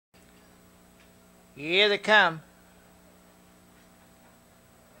Here they come.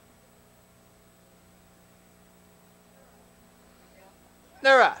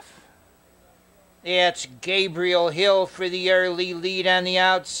 They're off. That's Gabriel Hill for the early lead on the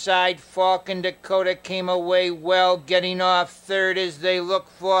outside. Falk and Dakota came away well, getting off third as they look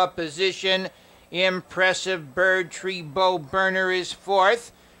for position. Impressive Bird, TREBOH Burner is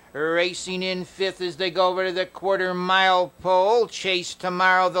fourth. Racing in fifth as they go over to the quarter-mile pole. Chase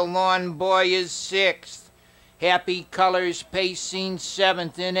Tomorrow, the Lawn Boy, is sixth. Happy Colors pacing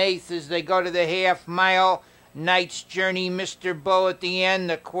seventh and eighth as they go to the half-mile. Knight's Journey, Mr. Bow at the end,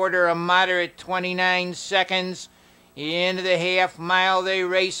 the quarter a moderate 29 seconds. Into the half mile they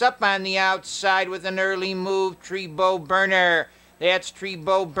race up on the outside with an early move, TREBOH Burner. That's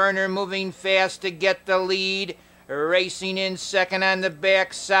TREBOH Burner moving fast to get the lead. Racing in second on the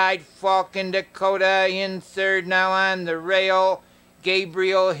backside, Falk and Dakota in third now on the rail.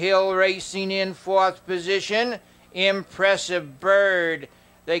 Gabriel Hill racing in fourth position. Impressive Bird.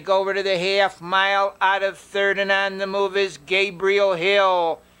 They go over to the half mile. Out of third and on the move is Gabriel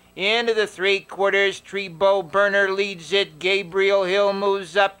Hill. Into the three-quarters, TREBOH Burner leads it. Gabriel Hill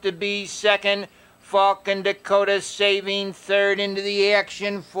moves up to be second. Falk and Dakota saving third. Into the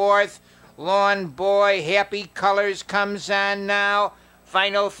action fourth. Lawn Boy, Happy Colors comes on now.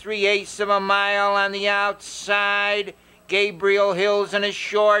 Final 3/8 of a mile on the outside. Gabriel Hill's in a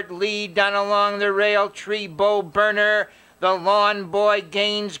short lead down along the rail. TREBOH Burner. The Lawn Boy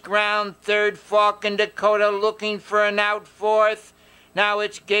gains ground third. Falk and Dakota looking for an out fourth. Now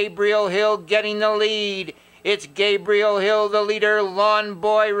it's Gabriel Hill getting the lead. It's Gabriel Hill, the leader. Lawn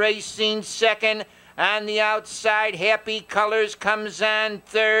Boy racing second. On the outside, Happy Colors comes on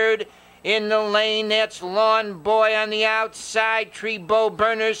third. In the lane, that's Lawn Boy on the outside. TREBOH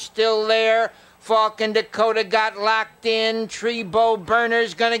Burner still there. Falk and Dakota got locked in. TREBOH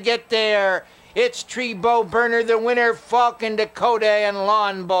Burner's gonna get there. It's TREBOH Burner, the winner, Falk and Dakota and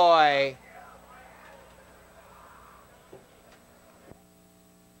Lawn Boy.